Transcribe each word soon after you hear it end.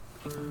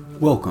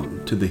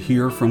Welcome to the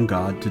Hear From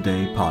God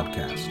Today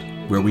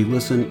podcast, where we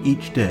listen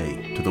each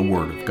day to the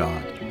Word of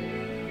God.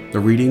 The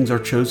readings are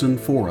chosen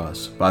for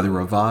us by the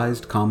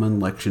Revised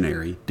Common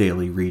Lectionary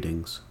Daily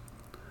Readings.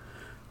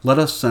 Let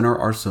us center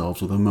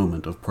ourselves with a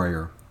moment of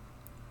prayer.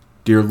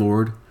 Dear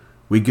Lord,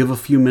 we give a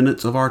few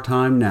minutes of our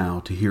time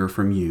now to hear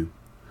from you.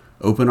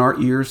 Open our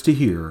ears to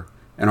hear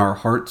and our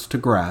hearts to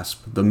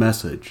grasp the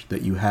message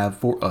that you have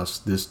for us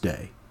this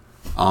day.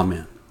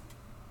 Amen.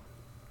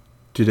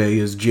 Today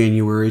is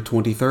January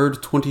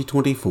 23rd,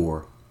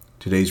 2024.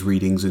 Today's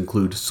readings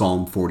include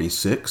Psalm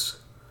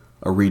 46,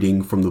 a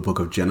reading from the book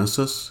of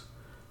Genesis,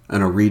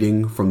 and a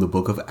reading from the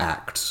book of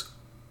Acts.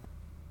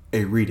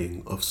 A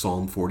reading of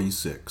Psalm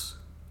 46.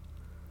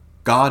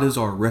 God is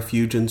our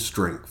refuge and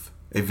strength,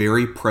 a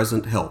very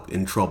present help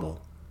in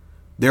trouble.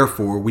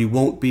 Therefore we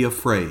won't be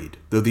afraid,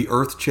 though the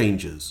earth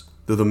changes,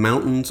 though the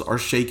mountains are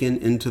shaken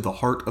into the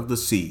heart of the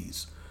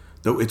seas,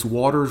 though its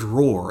waters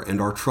roar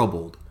and are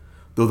troubled,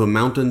 though the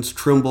mountains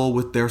tremble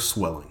with their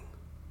swelling.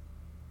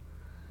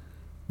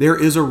 There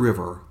is a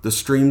river, the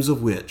streams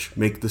of which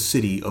make the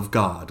city of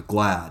God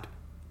glad,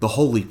 the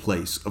holy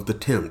place of the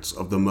tents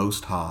of the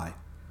Most High.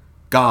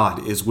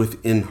 God is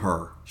within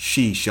her,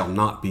 she shall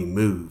not be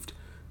moved.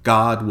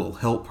 God will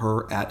help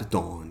her at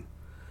dawn.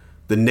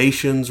 The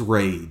nations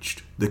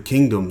raged, the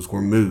kingdoms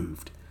were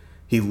moved.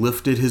 He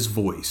lifted his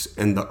voice,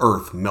 and the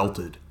earth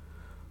melted.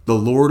 The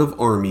Lord of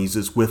armies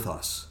is with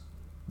us.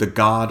 The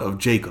God of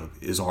Jacob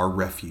is our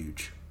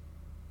refuge.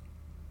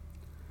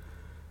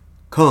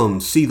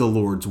 Come, see the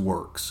Lord's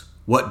works,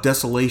 what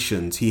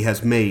desolations he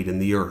has made in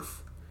the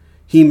earth.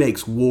 He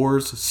makes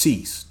wars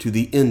cease to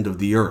the end of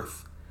the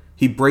earth.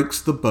 He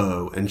breaks the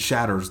bow and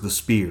shatters the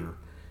spear.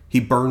 He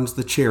burns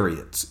the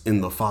chariots in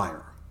the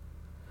fire.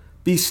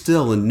 Be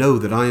still and know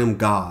that I am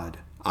God.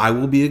 I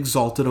will be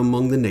exalted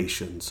among the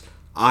nations.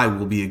 I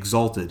will be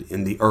exalted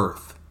in the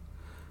earth.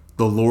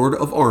 The Lord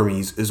of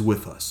armies is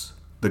with us.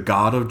 The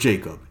God of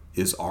Jacob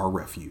is our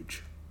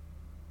refuge.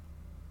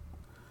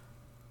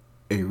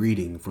 A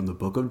reading from the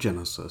book of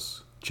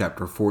Genesis,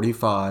 chapter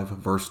 45,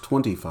 verse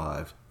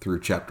 25, through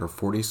chapter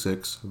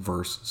 46,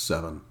 verse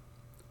 7.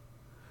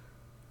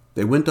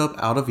 They went up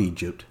out of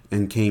Egypt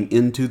and came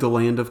into the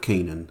land of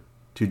Canaan,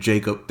 to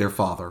Jacob their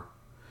father.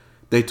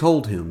 They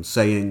told him,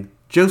 saying,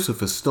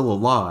 Joseph is still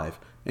alive,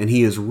 and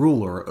he is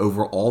ruler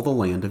over all the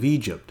land of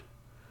Egypt.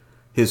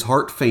 His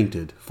heart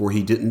fainted, for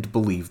he didn't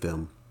believe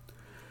them.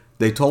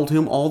 They told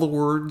him all the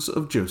words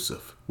of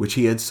Joseph, which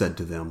he had said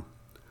to them.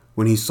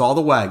 When he saw the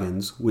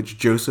wagons which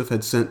Joseph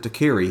had sent to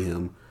carry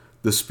him,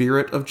 the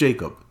spirit of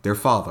Jacob, their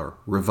father,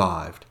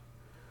 revived.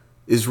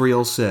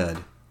 Israel said,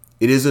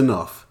 It is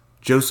enough.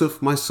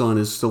 Joseph, my son,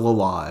 is still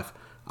alive.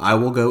 I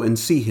will go and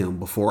see him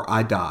before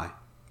I die.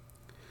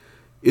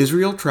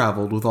 Israel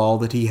traveled with all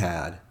that he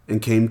had,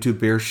 and came to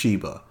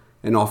Beersheba,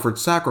 and offered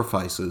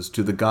sacrifices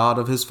to the God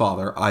of his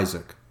father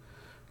Isaac.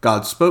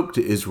 God spoke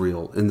to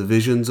Israel in the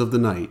visions of the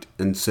night,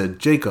 and said,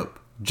 Jacob,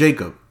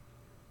 Jacob.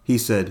 He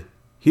said,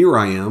 Here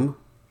I am.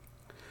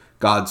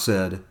 God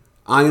said,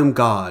 I am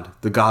God,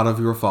 the God of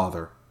your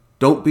father.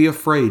 Don't be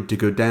afraid to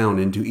go down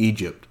into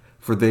Egypt,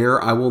 for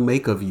there I will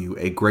make of you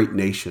a great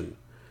nation.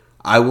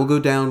 I will go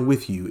down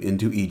with you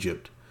into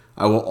Egypt.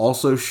 I will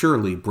also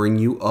surely bring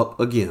you up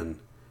again.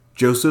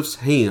 Joseph's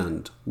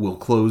hand will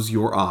close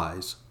your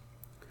eyes.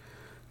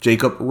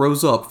 Jacob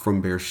rose up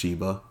from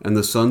Beersheba, and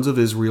the sons of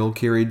Israel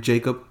carried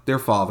Jacob their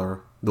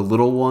father, the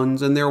little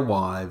ones and their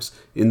wives,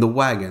 in the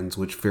wagons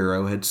which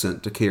Pharaoh had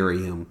sent to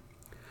carry him.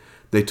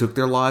 They took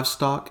their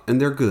livestock and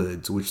their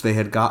goods which they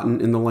had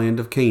gotten in the land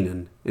of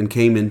Canaan, and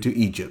came into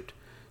Egypt,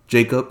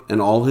 Jacob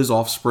and all his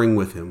offspring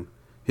with him,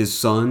 his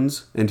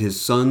sons and his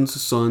sons'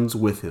 sons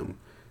with him,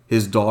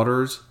 his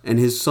daughters and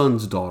his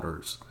sons'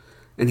 daughters,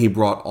 and he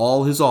brought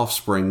all his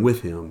offspring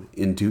with him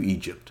into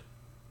Egypt.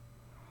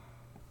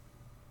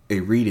 A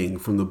reading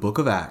from the book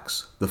of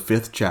Acts, the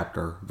 5th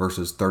chapter,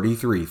 verses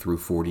 33 through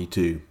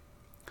 42.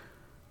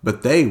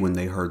 But they, when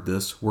they heard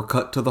this, were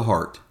cut to the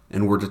heart,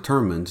 and were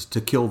determined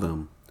to kill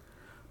them.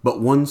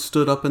 But one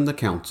stood up in the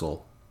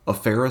council, a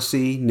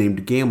Pharisee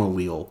named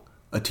Gamaliel,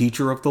 a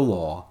teacher of the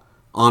law,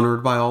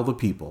 honored by all the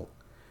people,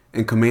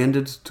 and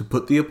commanded to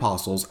put the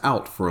apostles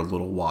out for a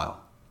little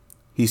while.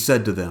 He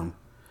said to them,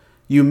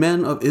 You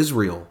men of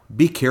Israel,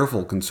 be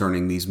careful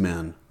concerning these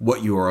men,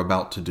 what you are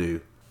about to do.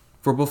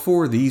 For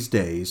before these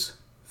days,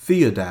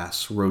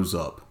 Theudas rose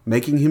up,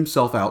 making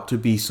himself out to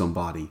be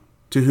somebody,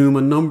 to whom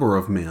a number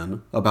of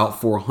men,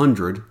 about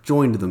 400,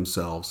 joined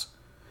themselves.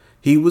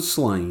 He was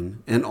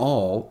slain, and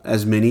all,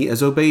 as many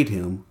as obeyed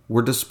him,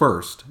 were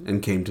dispersed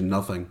and came to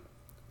nothing.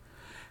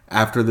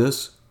 After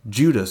this,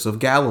 Judas of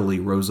Galilee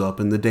rose up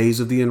in the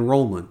days of the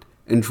enrollment,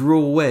 and drew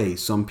away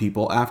some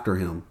people after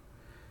him.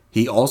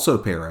 He also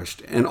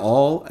perished, and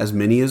all, as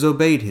many as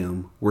obeyed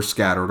him, were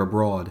scattered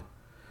abroad.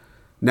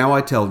 Now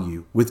I tell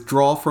you,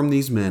 withdraw from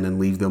these men and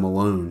leave them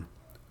alone.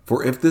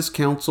 For if this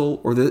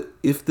counsel or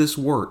if this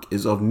work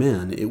is of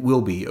men, it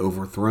will be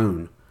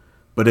overthrown.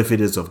 But if it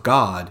is of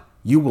God,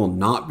 you will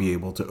not be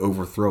able to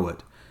overthrow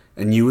it,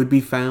 and you would be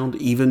found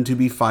even to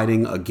be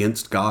fighting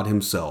against God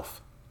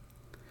himself.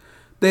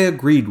 They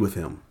agreed with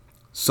him.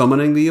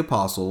 Summoning the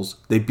apostles,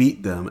 they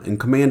beat them and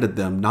commanded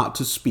them not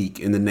to speak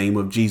in the name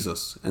of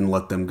Jesus, and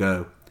let them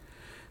go.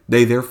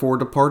 They therefore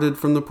departed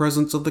from the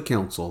presence of the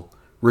council,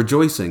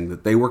 rejoicing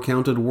that they were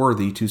counted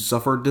worthy to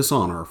suffer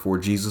dishonor for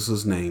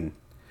Jesus' name.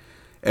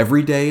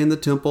 Every day in the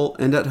temple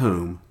and at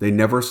home, they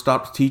never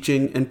stopped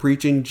teaching and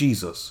preaching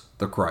Jesus,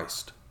 the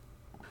Christ.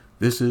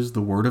 This is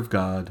the word of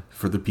God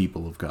for the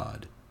people of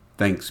God.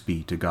 Thanks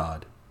be to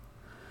God.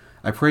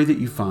 I pray that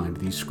you find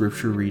these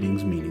scripture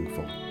readings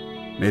meaningful.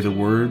 May the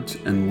words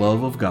and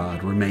love of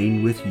God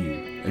remain with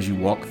you as you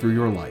walk through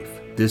your life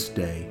this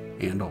day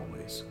and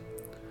always.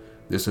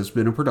 This has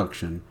been a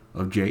production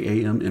of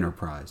JAM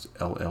Enterprise,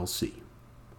 LLC.